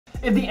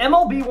If the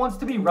MLB wants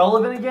to be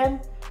relevant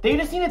again, they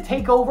just need to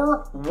take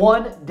over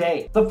one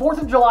day. The 4th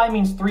of July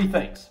means 3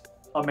 things: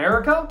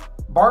 America,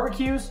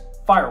 barbecues,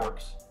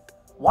 fireworks.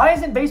 Why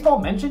isn't baseball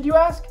mentioned, you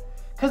ask?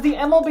 Because the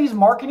MLB's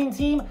marketing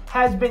team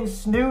has been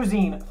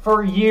snoozing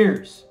for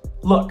years.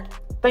 Look,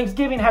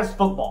 Thanksgiving has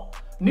football.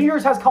 New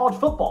Year's has college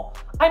football.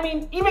 I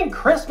mean, even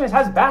Christmas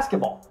has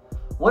basketball.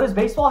 What does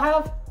baseball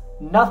have?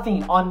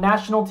 Nothing on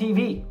national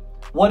TV.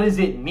 What does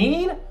it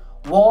need?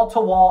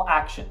 Wall-to-wall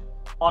action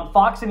on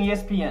Fox and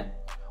ESPN,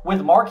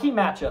 with marquee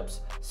matchups,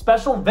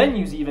 special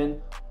venues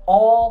even,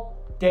 all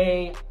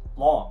day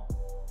long.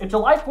 If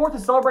July 4th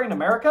is celebrating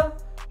America,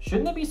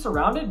 shouldn't it be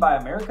surrounded by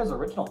America's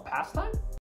original pastime?